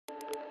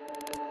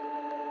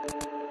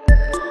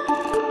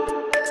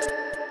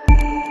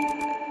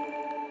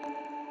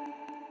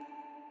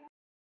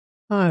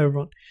Hi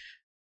everyone,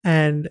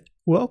 and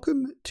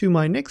welcome to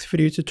my next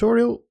video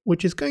tutorial,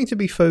 which is going to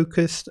be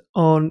focused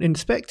on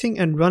inspecting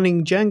and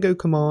running Django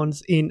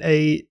commands in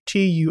a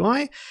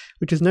TUI,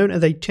 which is known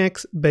as a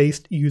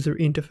text-based user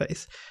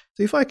interface.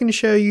 So if I can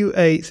show you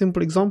a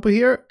simple example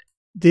here,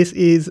 this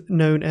is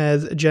known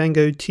as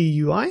Django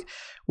TUI,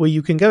 where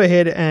you can go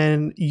ahead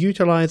and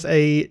utilize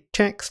a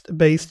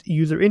text-based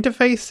user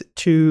interface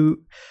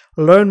to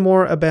learn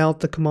more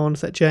about the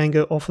commands that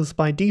Django offers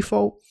by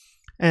default,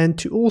 and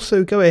to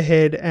also go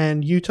ahead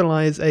and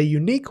utilize a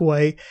unique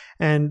way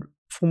and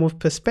form of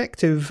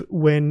perspective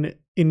when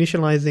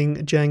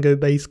initializing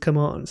Django-based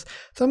commands.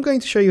 So I'm going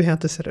to show you how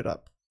to set it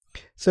up.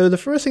 So the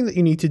first thing that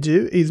you need to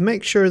do is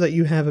make sure that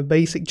you have a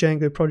basic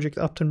Django project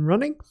up and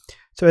running.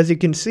 So as you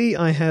can see,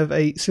 I have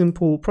a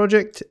simple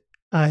project.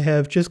 I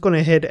have just gone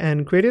ahead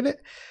and created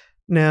it.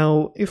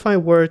 Now, if I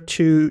were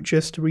to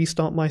just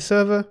restart my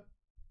server,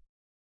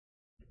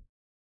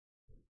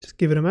 just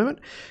give it a moment,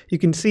 you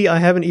can see I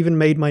haven't even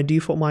made my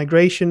default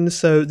migration.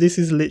 So this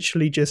is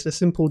literally just a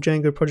simple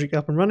Django project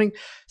up and running.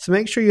 So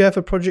make sure you have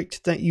a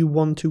project that you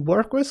want to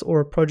work with or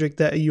a project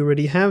that you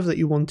already have that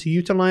you want to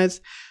utilize.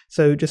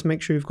 So just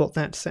make sure you've got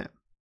that set.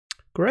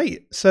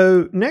 Great.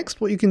 So next,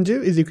 what you can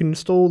do is you can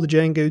install the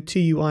Django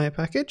TUI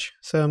package.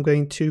 So I'm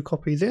going to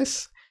copy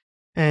this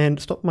and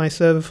stop my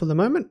server for the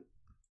moment.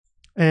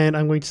 And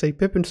I'm going to say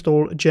pip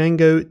install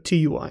Django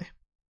TUI.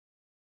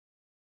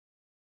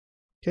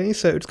 Okay,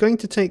 so it's going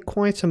to take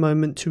quite a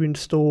moment to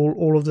install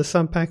all of the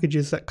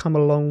sub-packages that come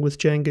along with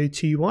Django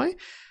TUI.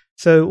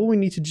 So all we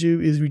need to do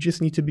is we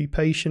just need to be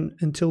patient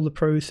until the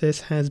process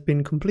has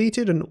been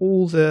completed and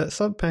all the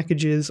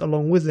sub-packages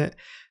along with it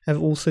have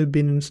also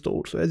been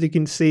installed. So as you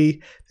can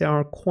see, there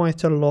are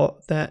quite a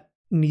lot that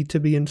need to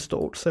be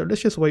installed. So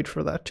let's just wait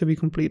for that to be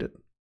completed.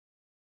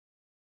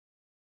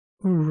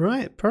 All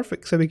right,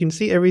 perfect. So we can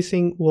see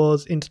everything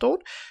was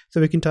installed.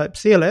 So we can type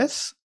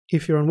CLS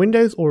if you're on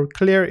Windows or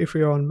clear if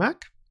you're on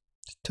Mac.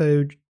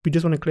 So we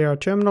just want to clear our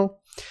terminal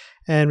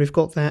and we've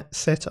got that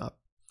set up.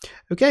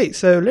 Okay,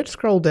 so let's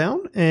scroll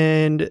down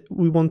and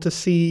we want to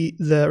see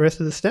the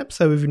rest of the steps.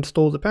 So we've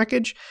installed the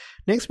package.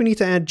 Next, we need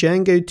to add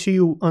Django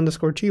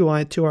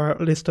 _TUI to our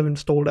list of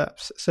installed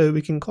apps. So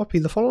we can copy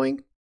the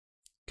following,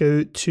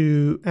 go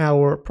to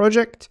our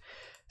project,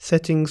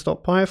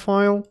 settings.py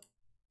file,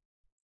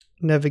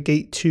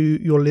 navigate to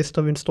your list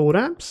of installed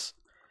apps,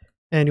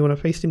 and you want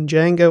to paste in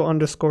Django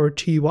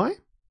 _TUI.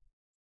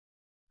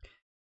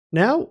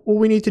 Now, all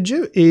we need to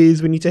do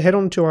is we need to head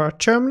on to our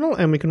terminal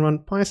and we can run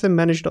python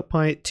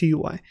manage.py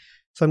TUI.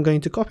 So I'm going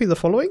to copy the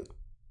following,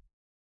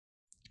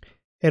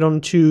 head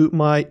on to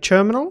my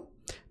terminal,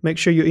 make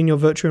sure you're in your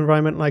virtual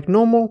environment like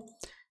normal,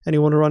 and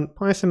you want to run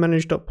python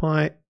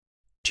manage.py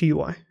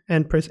TUI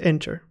and press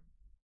enter.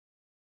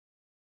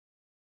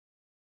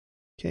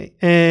 Okay,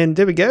 and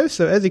there we go.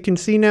 So as you can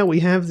see now,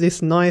 we have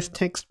this nice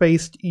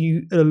text-based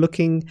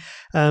looking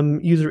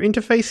user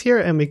interface here,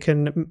 and we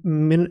can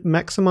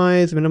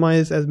maximize,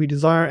 minimize as we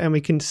desire, and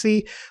we can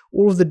see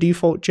all of the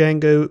default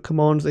Django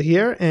commands are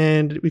here,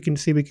 and we can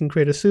see we can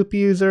create a super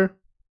user.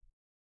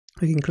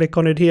 We can click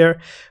on it here,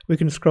 we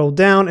can scroll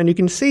down, and you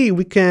can see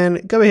we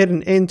can go ahead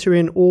and enter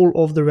in all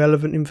of the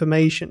relevant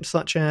information,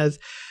 such as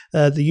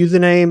the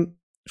username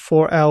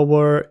for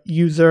our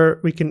user.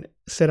 We can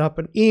set up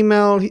an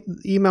email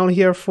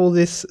here for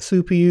this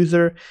super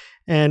user,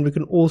 and we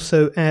can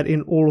also add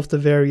in all of the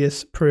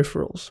various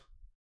peripherals.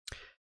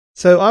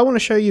 So I want to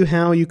show you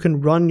how you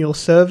can run your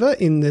server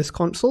in this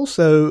console.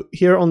 So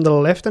here on the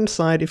left hand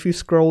side, if you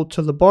scroll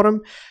to the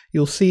bottom,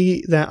 you'll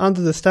see that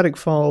under the static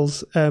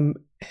files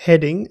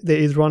heading there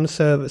is run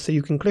server. So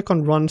you can click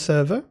on run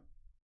server.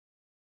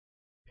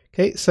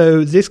 Okay,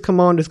 so this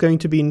command is going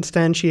to be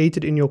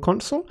instantiated in your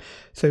console.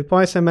 So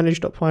python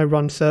manage.py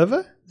run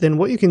server. Then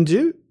what you can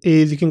do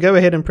is you can go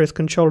ahead and press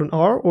Ctrl and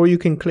R, or you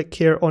can click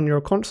here on your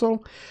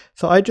console.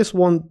 So I just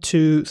want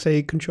to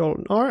say Ctrl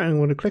and R and I'm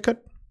going to click it.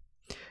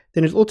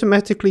 Then it's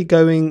automatically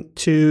going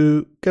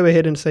to go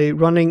ahead and say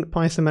running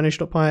python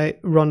manage.py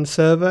run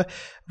server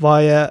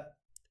via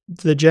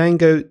the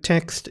Django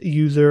text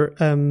user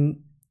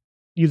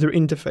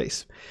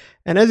interface.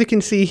 And as you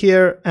can see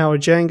here, our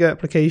Django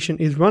application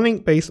is running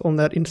based on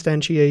that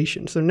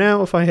instantiation. So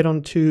now if I head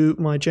on to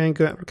my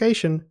Django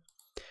application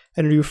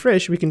and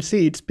refresh, we can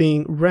see it's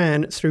being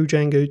ran through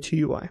Django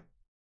TUI.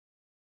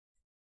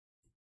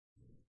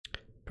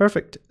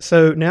 Perfect.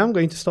 So now I'm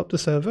going to stop the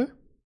server.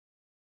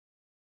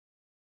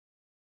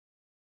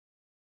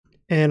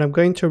 And I'm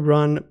going to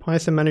run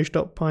python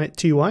manage.py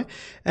TUI.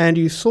 And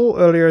you saw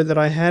earlier that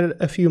I had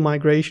a few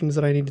migrations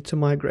that I needed to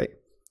migrate.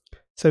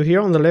 So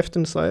here on the left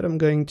hand side, I'm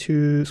going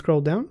to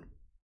scroll down.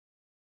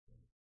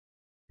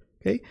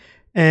 Okay,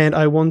 and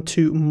I want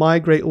to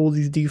migrate all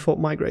these default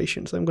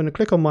migrations. So I'm going to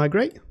click on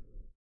migrate.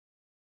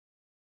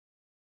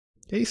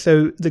 Okay,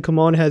 so the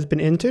command has been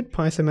entered,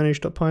 python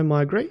manage.py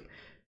migrate,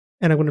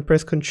 and I'm going to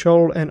press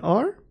Ctrl and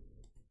R,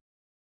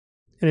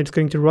 and it's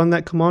going to run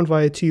that command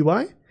via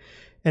TUI,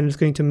 and it's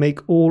going to make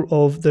all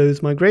of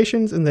those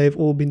migrations, and they've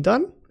all been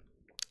done.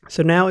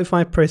 So now if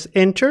I press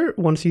enter,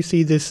 once you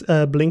see this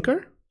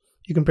blinker,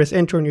 You can press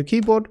enter on your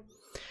keyboard,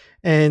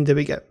 and there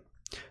we go.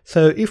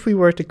 So if we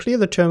were to clear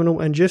the terminal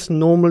and just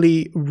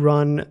normally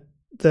run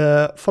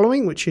the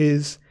following, which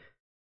is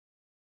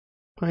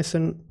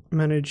python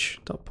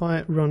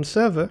manage.py run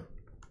server,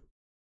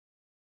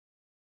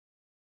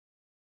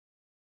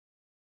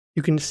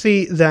 you can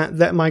see that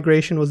that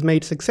migration was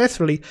made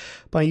successfully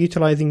by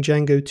utilizing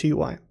Django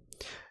TUI.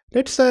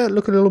 Let's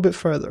look a little bit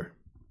further.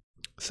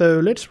 So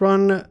let's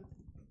run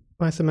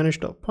python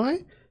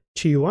manage.py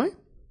TUI,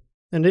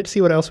 and let's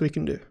see what else we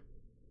can do.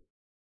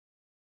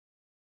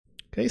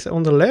 Okay, so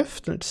on the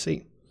left, let's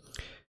see.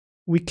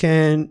 We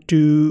can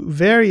do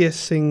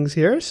various things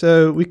here.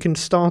 So we can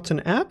start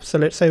an app. So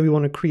let's say we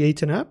want to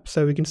create an app.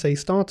 So we can say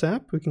start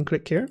app. We can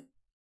click here.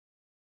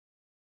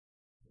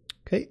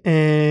 Okay,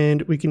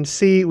 and we can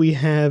see we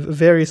have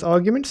various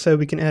arguments. So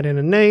we can add in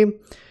a name,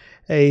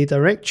 a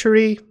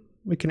directory.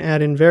 We can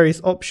add in various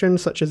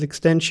options such as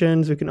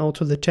extensions. We can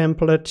alter the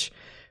template.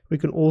 We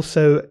can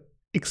also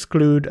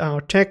exclude our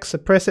text,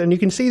 suppress it. And you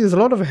can see there's a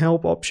lot of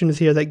help options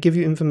here that give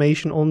you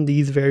information on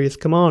these various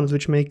commands,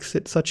 which makes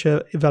it such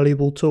a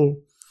valuable tool.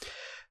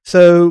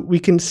 So we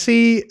can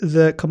see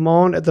the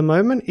command at the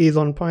moment is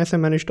on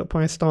python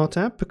manage.py start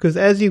app, because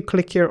as you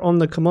click here on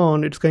the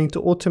command, it's going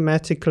to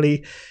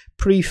automatically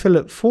pre-fill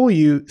it for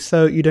you,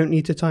 so you don't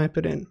need to type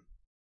it in.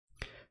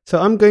 So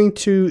I'm going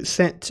to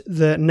set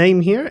the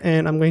name here,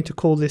 and I'm going to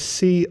call this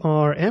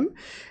CRM,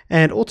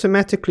 and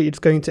automatically it's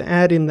going to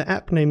add in the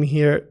app name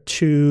here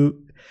to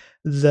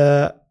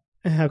the,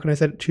 how can I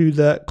set it, to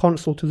the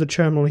console, to the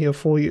terminal here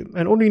for you.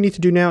 And all you need to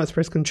do now is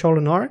press Ctrl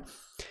and R,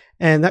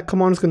 and that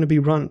command is going to be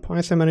run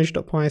python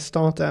manage.py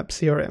start app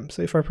CRM.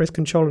 So if I press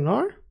Ctrl and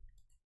R,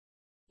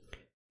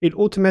 it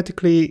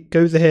automatically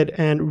goes ahead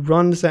and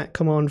runs that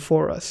command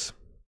for us.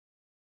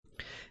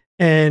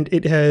 And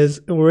it has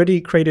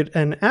already created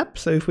an app.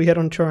 So if we head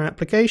onto our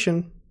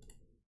application,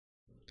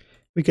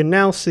 we can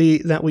now see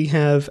that we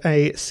have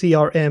a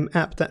CRM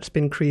app that's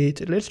been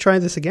created. Let's try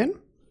this again.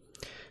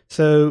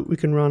 So we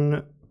can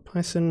run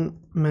python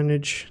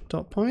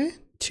manage.py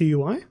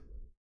TUI.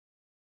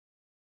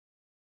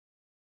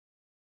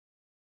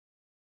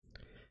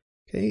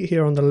 Okay,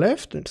 here on the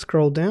left, let's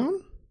scroll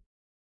down.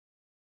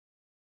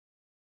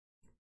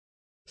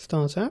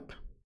 Start app.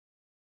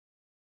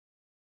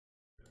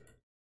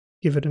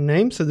 Give it a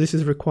name, so this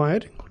is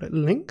required, call it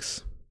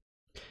links.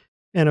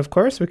 And of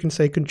course we can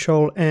say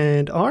Control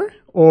and R,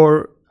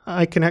 or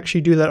I can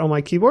actually do that on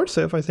my keyboard.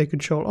 So if I say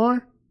Control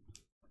R,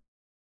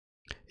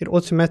 it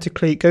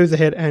automatically goes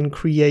ahead and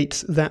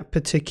creates that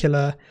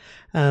particular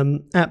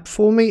app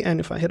for me. And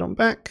if I hit on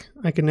back,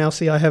 I can now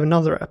see I have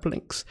another app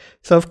links.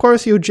 So of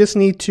course you'll just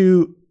need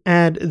to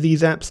add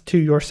these apps to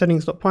your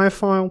settings.py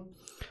file.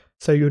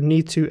 So you'll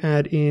need to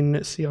add in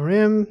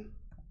CRM,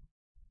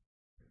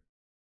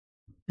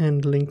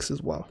 and links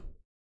as well.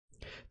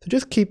 So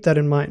just keep that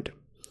in mind.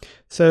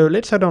 So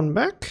let's head on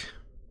back.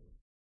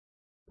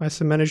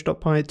 Python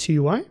manage.py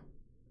TUI.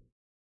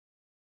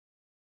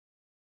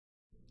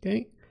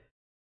 Okay.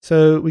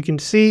 So we can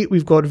see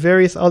we've got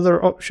various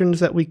other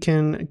options that we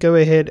can go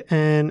ahead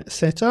and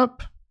set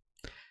up.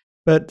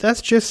 But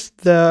that's just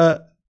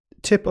the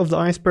tip of the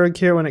iceberg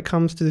here when it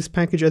comes to this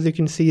package. As you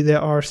can see,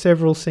 there are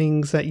several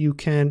things that you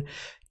can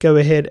go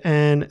ahead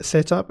and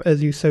set up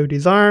as you so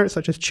desire,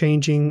 such as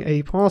changing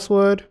a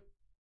password.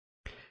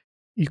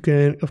 You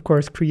can, of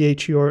course,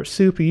 create your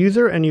super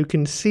user, and you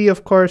can see,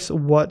 of course,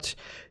 what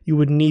you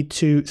would need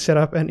to set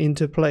up and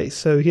into place.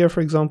 So here,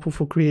 for example,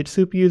 for create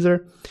super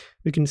user,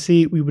 we can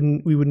see we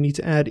would need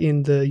to add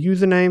in the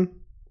username,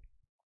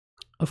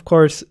 of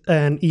course,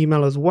 an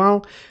email as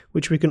well,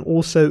 which we can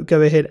also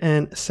go ahead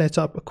and set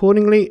up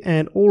accordingly,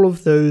 and all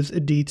of those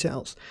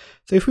details.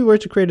 So if we were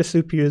to create a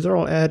super user,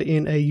 I'll add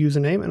in a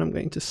username, and I'm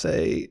going to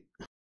say,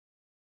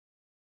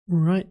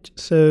 right,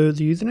 so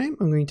the username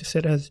I'm going to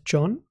set as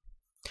John.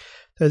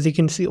 So as you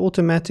can see,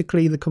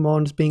 automatically the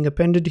command is being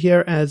appended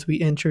here as we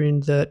enter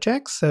in the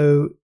text.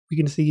 So we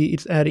can see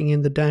it's adding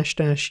in the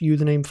 --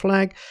 username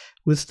flag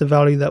with the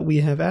value that we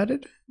have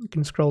added. We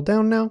can scroll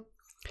down now.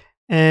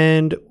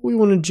 And what we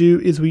want to do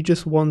is we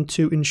just want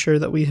to ensure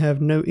that we have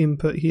no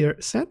input here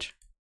set.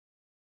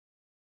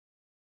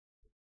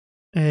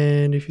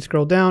 And if you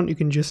scroll down, you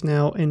can just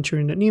now enter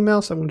in an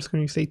email. So I'm just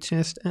going to say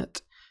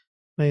test@mail.com.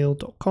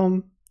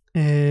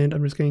 And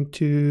I'm just going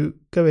to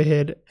go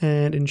ahead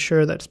and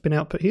ensure that's been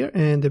output here.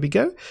 And there we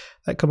go.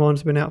 That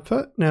command's been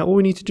output. Now all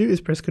we need to do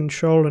is press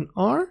Control and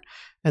R,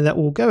 and that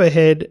will go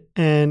ahead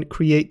and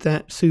create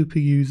that super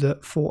user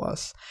for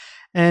us.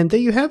 And there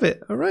you have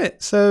it. All right,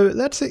 so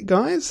that's it,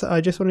 guys. I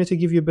just wanted to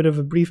give you a bit of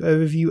a brief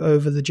overview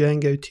over the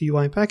Django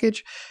TUI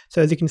package.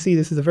 So as you can see,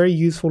 this is a very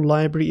useful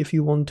library if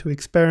you want to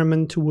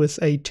experiment with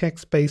a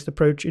text-based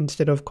approach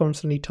instead of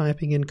constantly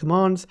typing in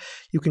commands.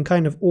 You can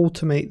kind of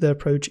automate the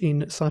approach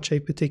in such a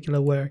particular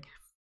way.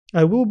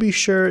 I will be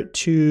sure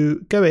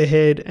to go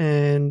ahead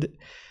and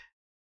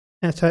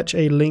attach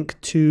a link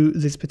to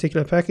this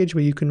particular package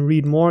where you can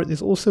read more.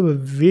 There's also a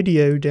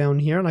video down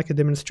here, like a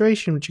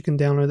demonstration, which you can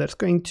download that's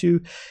going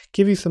to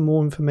give you some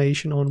more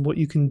information on what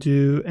you can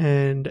do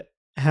and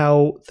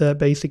how the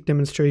basic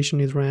demonstration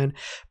is ran.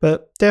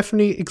 But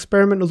definitely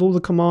experiment with all the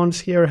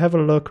commands here, have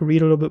a look,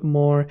 read a little bit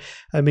more.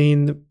 I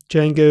mean,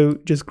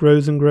 Django just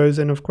grows and grows,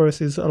 and of course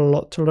there's a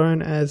lot to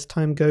learn as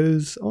time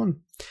goes on.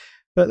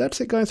 But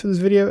that's it guys for this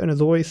video, and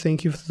as always,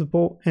 thank you for the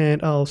support,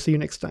 and I'll see you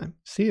next time.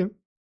 See you.